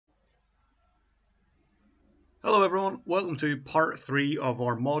Hello everyone, welcome to part 3 of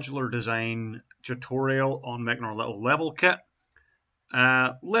our modular design tutorial on making our little level kit.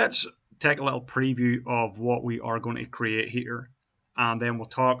 Let's take a little preview of what we are going to create here, and then we'll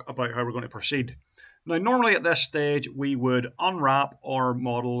talk about how we're going to proceed. Now normally at this stage we would unwrap our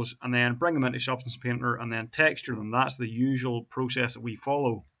models and then bring them into Substance Painter and then texture them. That's the usual process that we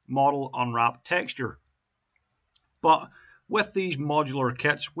follow: model, unwrap, texture. But with these modular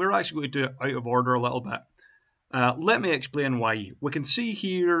kits we're actually going to do it out of order a little bit. Let me explain why. We can see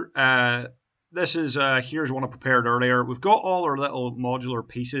here, here's one I prepared earlier. We've got all our little modular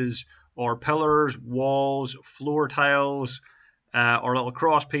pieces, our pillars, walls, floor tiles, our little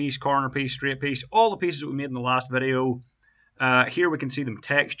cross piece, corner piece, straight piece, all the pieces that we made in the last video. Here we can see them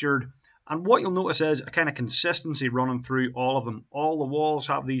textured. And what you'll notice is a kind of consistency running through all of them. All the walls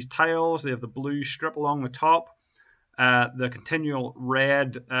have these tiles. They have the blue strip along the top. The continual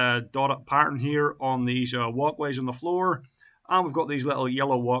red dotted pattern here on these walkways on the floor, and we've got these little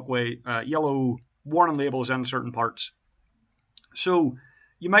yellow warning labels in certain parts. So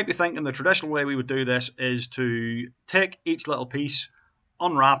you might be thinking the traditional way we would do this is to take each little piece,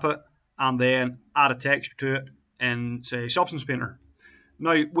 unwrap it, and then add a texture to it in, say, Substance Painter.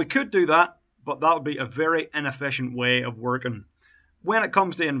 Now we could do that, but that would be a very inefficient way of working. When it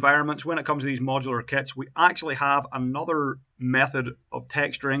comes to environments, when it comes to these modular kits, we actually have another method of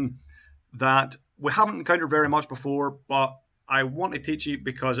texturing that we haven't encountered very much before, but I want to teach you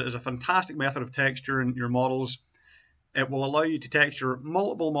because it is a fantastic method of texturing your models. It will allow you to texture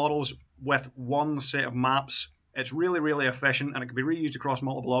multiple models with one set of maps. It's really, really efficient, and it can be reused across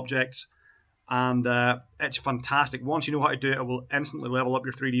multiple objects. And it's fantastic. Once you know how to do it, it will instantly level up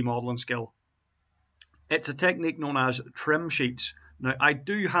your 3D modeling skill. It's a technique known as Trimsheets. Now, I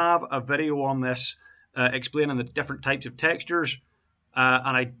do have a video on this explaining the different types of textures,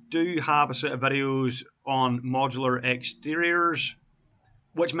 and I do have a set of videos on modular exteriors,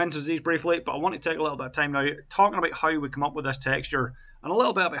 which mentions these briefly, but I want to take a little bit of time now talking about how we come up with this texture and a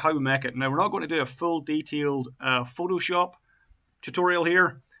little bit about how we make it. Now, we're not going to do a full detailed Photoshop tutorial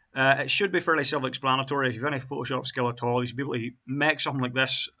here. It should be fairly self-explanatory. If you have any Photoshop skill at all, you should be able to make something like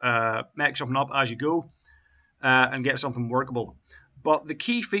this, make something up as you go, and get something workable. But the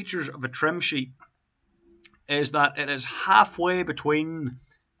key features of a trim sheet is that it is halfway between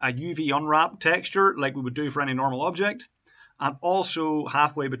a UV unwrap texture, like we would do for any normal object, and also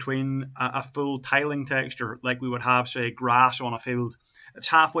halfway between a full tiling texture, like we would have, say, grass on a field. It's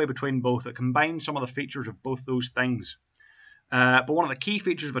halfway between both. It combines some of the features of both those things. But one of the key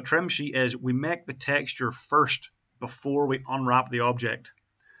features of a trim sheet is we make the texture first before we unwrap the object.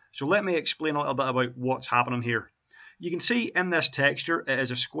 So let me explain a little bit about what's happening here. You can see in this texture, it is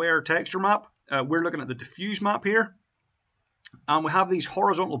a square texture map. We're looking at the diffuse map here. And we have these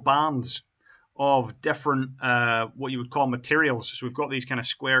horizontal bands of different, what you would call materials. So we've got these kind of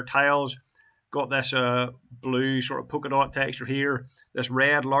square tiles, got this blue sort of polka dot texture here, this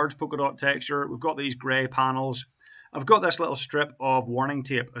red large polka dot texture. We've got these grey panels. I've got this little strip of warning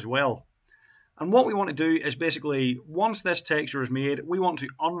tape as well. And what we want to do is basically, once this texture is made, we want to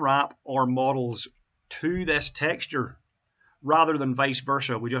unwrap our models to this texture rather than vice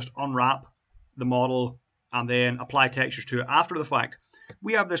versa. We just unwrap the model and then apply textures to it after the fact.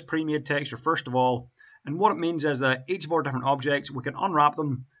 We have this pre-made texture first of all, and what it means is that each of our different objects, we can unwrap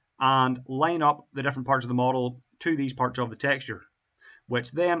them and line up the different parts of the model to these parts of the texture,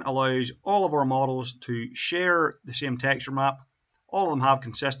 which then allows all of our models to share the same texture map. All of them have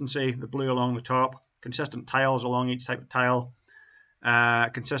consistency, the blue along the top, consistent tiles along each type of tile,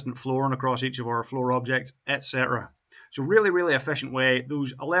 consistent flooring across each of our floor objects, etc. So really, really efficient way.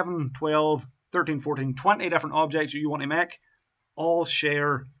 Those 11, 12, 13, 14, 20 different objects that you want to make all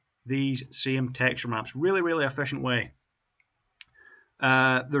share these same texture maps. Really, really efficient way.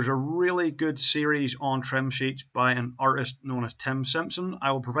 There's a really good series on trim sheets by an artist known as Tim Simpson.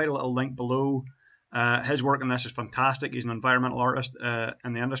 I will provide a little link below. His work on this is fantastic. He's an environmental artist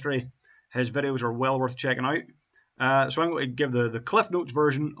in the industry. His videos are well worth checking out. So I'm going to give the Cliff Notes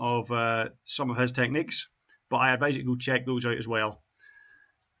version of some of his techniques, but I advise you to go check those out as well.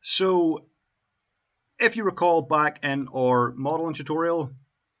 So if you recall back in our modeling tutorial,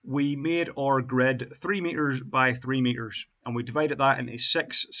 we made our grid 3 meters by 3 meters, and we divided that into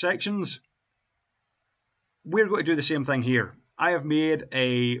 6 sections. We're going to do the same thing here. I have made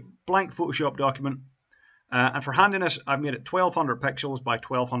a blank Photoshop document, and for handiness, I've made it 1200 pixels by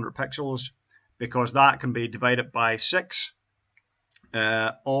 1200 pixels, because that can be divided by 6.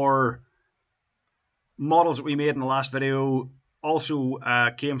 Our models that we made in the last video also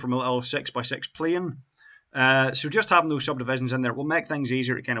came from a little 6x6 plane. So just having those subdivisions in there will make things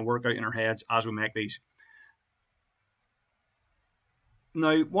easier to kind of work out in our heads as we make these.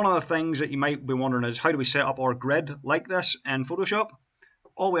 Now, one of the things that you might be wondering is, how do we set up our grid like this in Photoshop?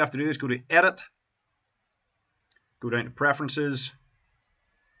 All we have to do is go to Edit, go down to Preferences,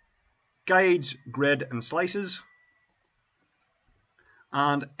 Guides, Grid and Slices,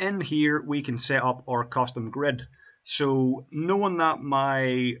 and in here we can set up our custom grid. So knowing that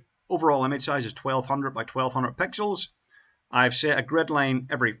my overall image size is 1200 by 1200 pixels, I've set a grid line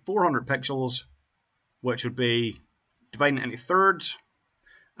every 400 pixels, which would be dividing it into thirds,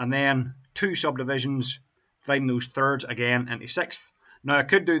 and then 2 subdivisions, dividing those thirds again into sixths. Now I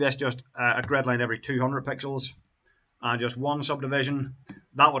could do this just a grid line every 200 pixels and just 1 subdivision.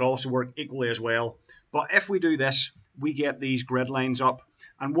 That would also work equally as well. But if we do this, we get these grid lines up.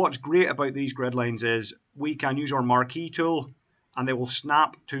 And what's great about these grid lines is we can use our marquee tool and they will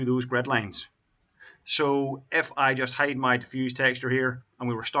snap to those grid lines. So if I just hide my diffuse texture here and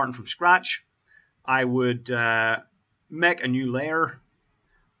we were starting from scratch, I would make a new layer.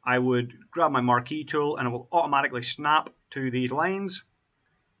 I would grab my marquee tool and it will automatically snap to these lines.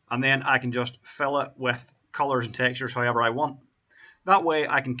 And then I can just fill it with colors and textures however I want. That way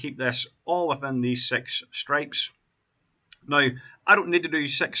I can keep this all within these 6 stripes. Now, I don't need to do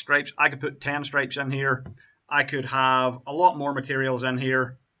 6 stripes. I could put 10 stripes in here. I could have a lot more materials in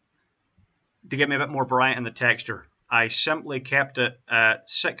here to give me a bit more variety in the texture. I simply kept it at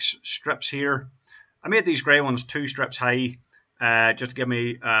 6 strips here. I made these grey ones 2 strips high just to give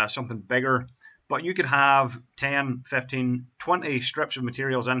me something bigger. But you could have 10, 15, 20 strips of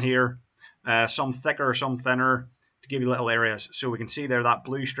materials in here, some thicker, some thinner, to give you little areas. So we can see there that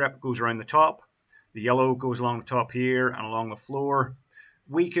blue strip goes around the top, the yellow goes along the top here and along the floor.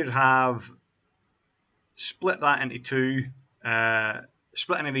 We could have split that into 2,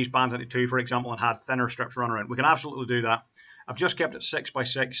 split any of these bands into 2, for example, and had thinner strips run around. We can absolutely do that. I've just kept it 6 by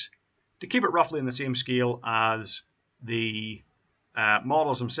 6 to keep it roughly in the same scale as the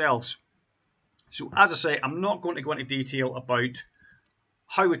models themselves. So as I say, I'm not going to go into detail about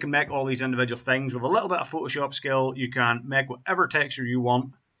how we can make all these individual things. With a little bit of Photoshop skill, you can make whatever texture you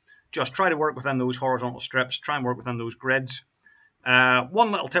want. Just try to work within those horizontal strips, try and work within those grids.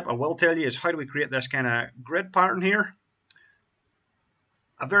 One little tip I will tell you is how do we create this kind of grid pattern here.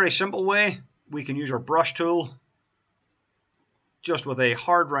 A very simple way, we can use our brush tool, just with a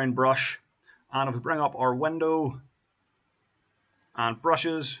hard round brush. And if we bring up our window and brush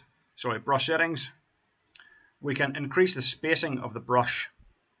settings, we can increase the spacing of the brush.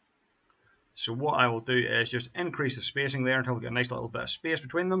 So what I will do is just increase the spacing there until we get a nice little bit of space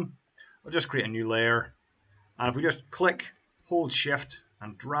between them. I'll just create a new layer, and if we just click, hold shift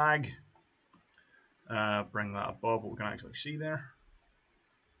and drag, bring that above what we can actually see there.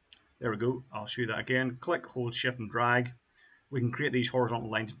 There we go. I'll show you that again. Click, hold shift and drag. We can create these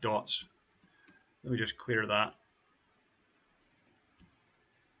horizontal lines of dots. Let me just clear that.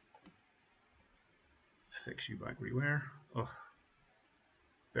 Fix you back where you were. Oh,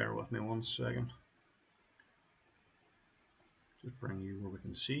 bear with me 1 second. Just bring you where we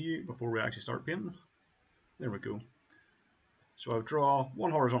can see you before we actually start painting. There we go. So I'll draw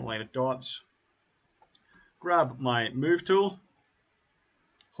 1 horizontal line of dots, grab my move tool,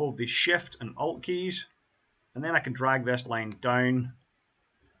 hold the shift and alt keys, and then I can drag this line down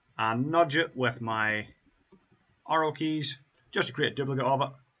and nudge it with my arrow keys just to create a duplicate of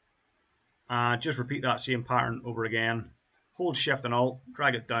it. Just repeat that same pattern over again. Hold shift and alt,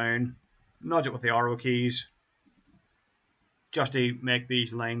 drag it down, nudge it with the arrow keys, just to make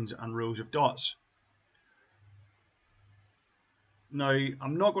these lines and rows of dots. Now,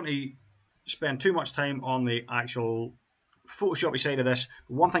 I'm not going to spend too much time on the actual Photoshop side of this.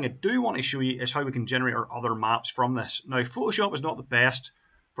 But one thing I do want to show you is how we can generate our other maps from this. Now, Photoshop is not the best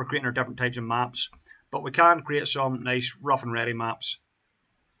for creating our different types of maps, but we can create some nice rough and ready maps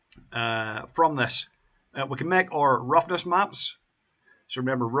from this. We can make our roughness maps. So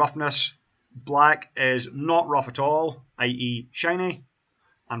remember, roughness, black is not rough at all, i.e. shiny,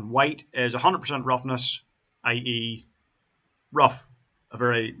 and white is 100% roughness, i.e. rough, a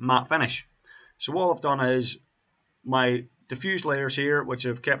very matte finish. So all I've done is my diffuse layers here, which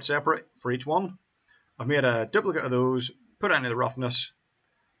I've kept separate for each one. I've made a duplicate of those, put it into the roughness,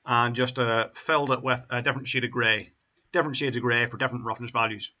 and just filled it with a different shade of grey. Different shades of grey for different roughness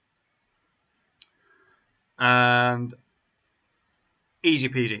values. And easy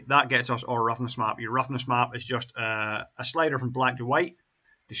peasy, that gets us our roughness map. Your roughness map is just a slider from black to white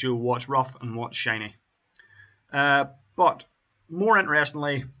to show what's rough and what's shiny. But more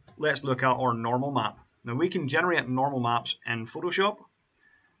interestingly, let's look at our normal map. Now, we can generate normal maps in Photoshop.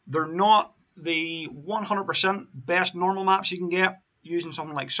 They're not the 100% best normal maps you can get. Using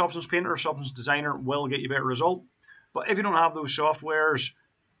something like Substance Painter or Substance Designer will get you a better result. But if you don't have those softwares,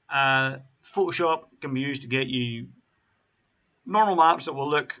 Photoshop can be used to get you normal maps that will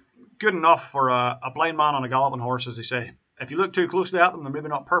look good enough for a blind man on a galloping horse, as they say. If you look too closely at them, they're maybe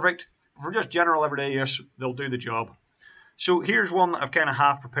not perfect, but for just general everyday use, they'll do the job. So here's one that I've kind of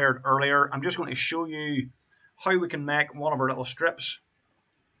half prepared earlier. I'm just going to show you how we can make one of our little strips.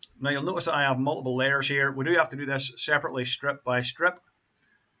 Now you'll notice that I have multiple layers here. We do have to do this separately, strip by strip.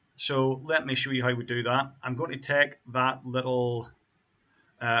 So let me show you how we do that. I'm going to take that little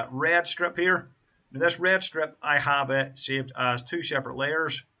red strip here. Now this red strip, I have it saved as two separate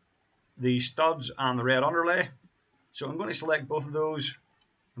layers, the studs and the red underlay. So I'm going to select both of those.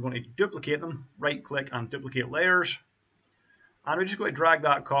 I'm going to duplicate them, right click and duplicate layers. And we're just going to drag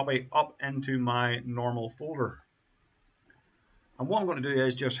that copy up into my normal folder. And what I'm going to do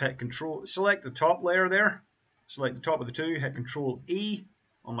is just hit Control, select the top layer there, select the top of the two, hit Control E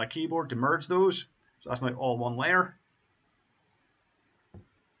on my keyboard to merge those. So that's now all one layer.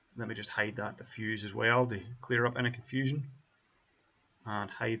 Let me just hide that diffuse as well to clear up any confusion. And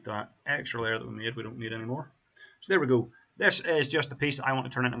hide that extra layer that we made, we don't need anymore. So there we go. This is just the piece that I want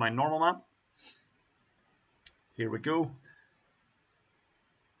to turn into my normal map. Here we go.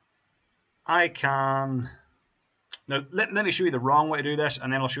 I can... Now, let me show you the wrong way to do this,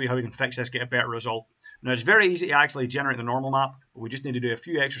 and then I'll show you how we can fix this, get a better result. Now, it's very easy to actually generate the normal map, but we just need to do a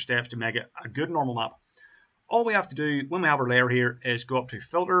few extra steps to make it a good normal map. All we have to do when we have our layer here is go up to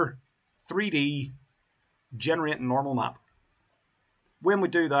Filter, 3D, Generate Normal Map. When we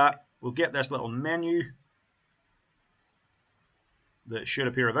do that, we'll get this little menu that should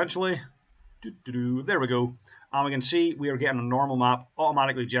appear eventually. There we go. And we can see we are getting a normal map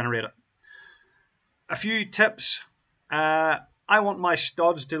automatically generated. A few tips. I want my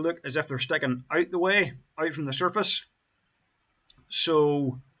studs to look as if they're sticking out the way, out from the surface.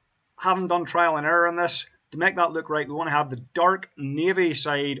 So, having done trial and error on this, to make that look right, we want to have the dark navy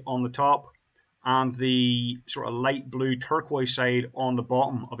side on the top and the sort of light blue turquoise side on the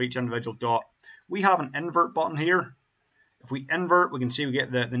bottom of each individual dot. We have an invert button here. If we invert, we can see we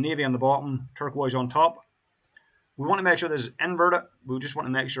get the navy on the bottom, turquoise on top. We want to make sure this is inverted. We just want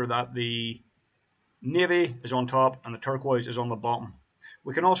to make sure that the navy is on top and the turquoise is on the bottom.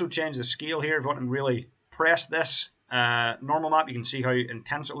 We can also change the scale here. If you want to really press this normal map, you can see how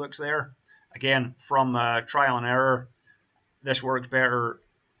intense it looks there. Again, from trial and error, this works better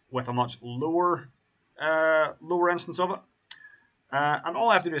with a much lower instance of it. And all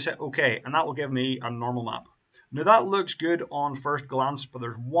I have to do is hit OK, and that will give me a normal map. Now that looks good on first glance, but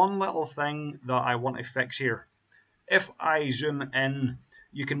there's one little thing that I want to fix here. If I zoom in,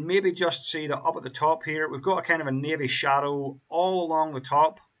 you can maybe just see that up at the top here, we've got a kind of a navy shadow all along the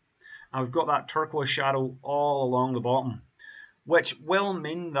top, and we've got that turquoise shadow all along the bottom, which will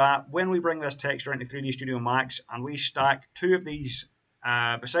mean that when we bring this texture into 3D Studio Max and we stack two of these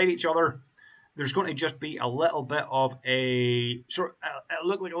beside each other, there's going to just be a little bit of a sort of, it'll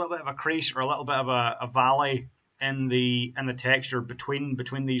look like a little bit of a crease or a little bit of a valley in the texture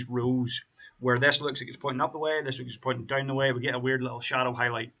between these rows, where this looks like it's pointing up the way, this looks like it's pointing down the way. We get a weird little shadow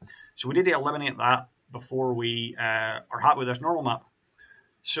highlight. So we need to eliminate that before we are happy with this normal map.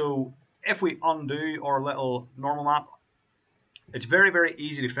 So if we undo our little normal map, it's very, very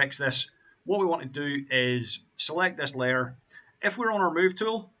easy to fix this. What we want to do is select this layer. If we're on our move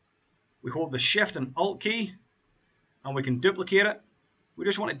tool, we hold the Shift and Alt key, and we can duplicate it. We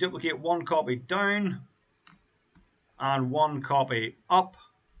just want to duplicate one copy down and one copy up.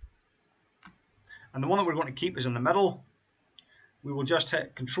 And the one that we're going to keep is in the middle. We will just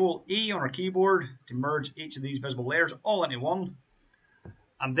hit Control E on our keyboard to merge each of these visible layers all into one.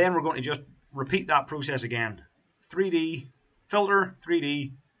 And then we're going to just repeat that process again. 3D, Filter,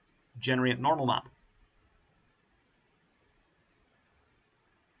 3D, Generate Normal Map.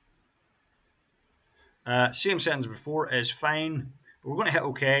 Same settings as before is fine, but we're going to hit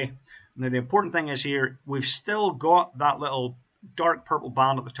OK. Now the important thing is here, we've still got that little dark purple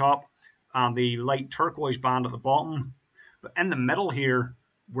band at the top and the light turquoise band at the bottom, but in the middle here,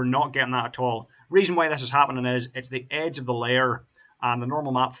 we're not getting that at all. Reason why this is happening is it's the edge of the layer, and the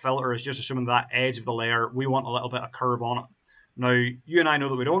normal map filter is just assuming that edge of the layer, we want a little bit of curve on it. Now, you and I know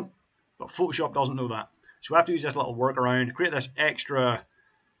that we don't, but Photoshop doesn't know that. So we have to use this little workaround to create this extra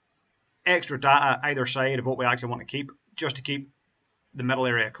data either side of what we actually want to keep, just to keep the middle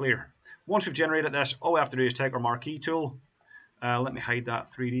area clear. Once we've generated this, all we have to do is take our marquee tool. Let me hide that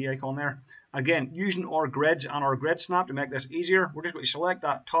 3D icon there. Again, using our grids and our grid snap to make this easier, we're just going to select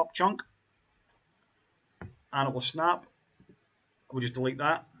that top chunk, and it will snap. We'll just delete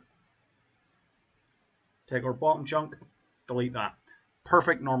that. Take our bottom chunk, delete that.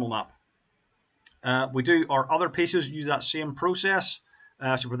 Perfect normal map. We do our other pieces, use that same process.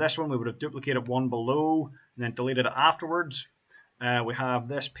 So for this one, we would have duplicated one below and then deleted it afterwards. We have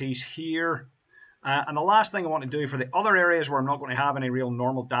this piece here. And the last thing I want to do for the other areas where I'm not going to have any real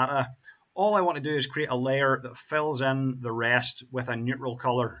normal data, all I want to do is create a layer that fills in the rest with a neutral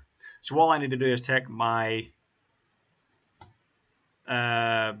color. So all I need to do is take my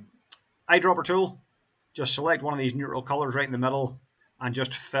eyedropper tool, just select one of these neutral colors right in the middle, and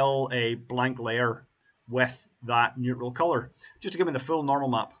just fill a blank layer with that neutral color, just to give me the full normal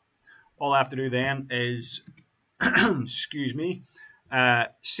map. All I have to do then is, excuse me,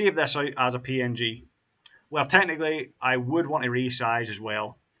 save this out as a PNG. Well, technically, I would want to resize as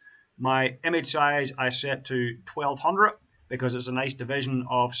well. My image size I set to 1200 because it's a nice division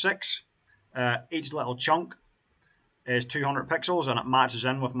of 6. Each little chunk is 200 pixels and it matches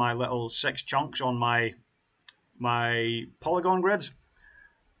in with my little 6 chunks on my polygon grids.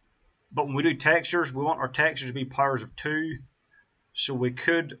 But when we do textures, we want our textures to be powers of 2. So we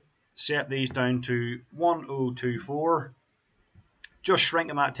could set these down to 1024. Just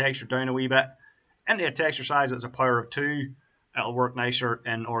shrinking that texture down a wee bit into a texture size that's a power of 2. It'll work nicer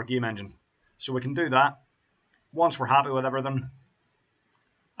in our game engine. So we can do that once we're happy with everything,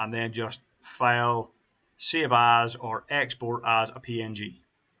 and then just file, save as, or export as a PNG.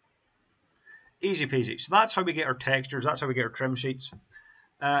 Easy peasy. So that's how we get our textures, that's how we get our trim sheets.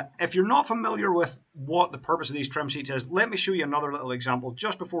 If you're not familiar with what the purpose of these trim sheets is, let me show you another little example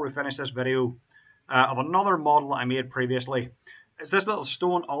just before we finish this video of another model that I made previously. It's this little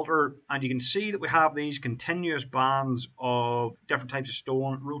stone altar, and you can see that we have these continuous bands of different types of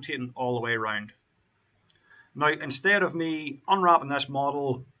stone rotating all the way around. Now, instead of me unwrapping this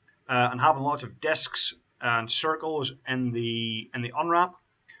model and having lots of discs and circles in the unwrap,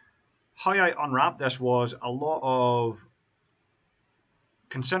 how I unwrapped this was a lot of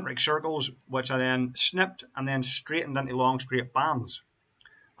concentric circles, which I then snipped and then straightened into long straight bands.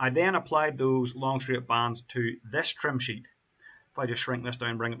 I then applied those long straight bands to this trim sheet. If I just shrink this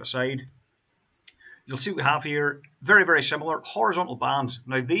down, bring it beside, you'll see what we have here. Very, very similar horizontal bands.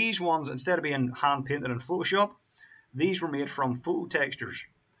 Now these ones, instead of being hand painted in Photoshop, these were made from photo textures,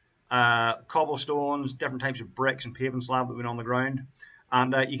 cobblestones, different types of bricks and paving slab that went on the ground.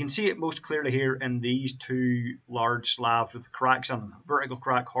 And you can see it most clearly here in these two large slabs with cracks in them, vertical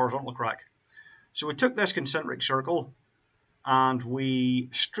crack, horizontal crack. So we took this concentric circle and we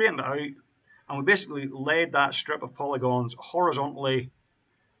straightened it out, and we basically laid that strip of polygons horizontally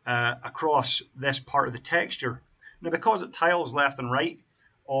across this part of the texture. Now, because it tiles left and right,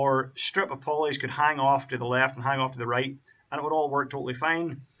 our strip of polys could hang off to the left and hang off to the right, and it would all work totally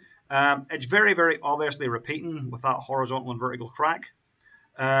fine. It's very, very obviously repeating with that horizontal and vertical crack,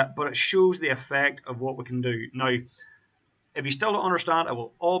 but it shows the effect of what we can do. Now, if you still don't understand, it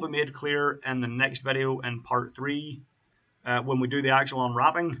will all be made clear in the next video in part 3 when we do the actual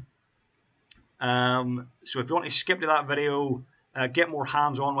unwrapping. So if you want to skip to that video, get more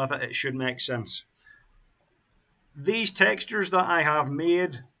hands-on with it, it should make sense. These textures that I have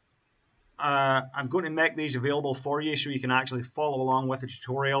made, I'm going to make these available for you so you can actually follow along with the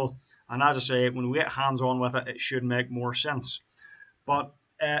tutorial. And as I say, when we get hands-on with it, it should make more sense. But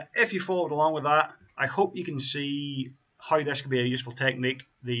if you followed along with that, I hope you can see how this could be a useful technique,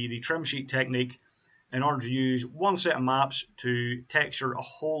 the trim sheet technique, in order to use one set of maps to texture a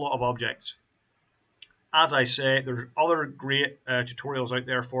whole lot of objects. As I say, there's other great tutorials out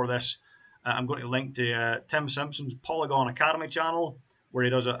there for this. I'm going to link to Tim Simpson's Polygon Academy channel, where he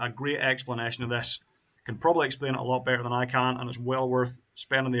does a great explanation of this. Can probably explain it a lot better than I can, and it's well worth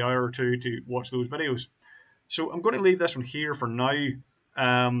spending the hour or two to watch those videos. So I'm going to leave this one here for now.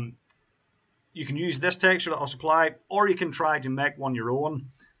 You can use this texture that I'll supply, or you can try to make one your own.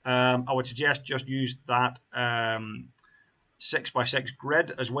 I would suggest just use that 6x6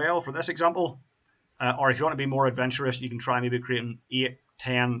 grid as well for this example. Or if you want to be more adventurous, you can try maybe creating 8,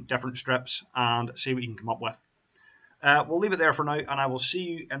 10 different strips and see what you can come up with. We'll leave it there for now, and I will see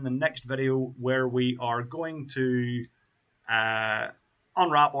you in the next video where we are going to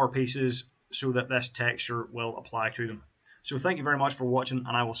unwrap our pieces so that this texture will apply to them. So thank you very much for watching,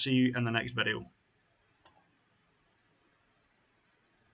 and I will see you in the next video.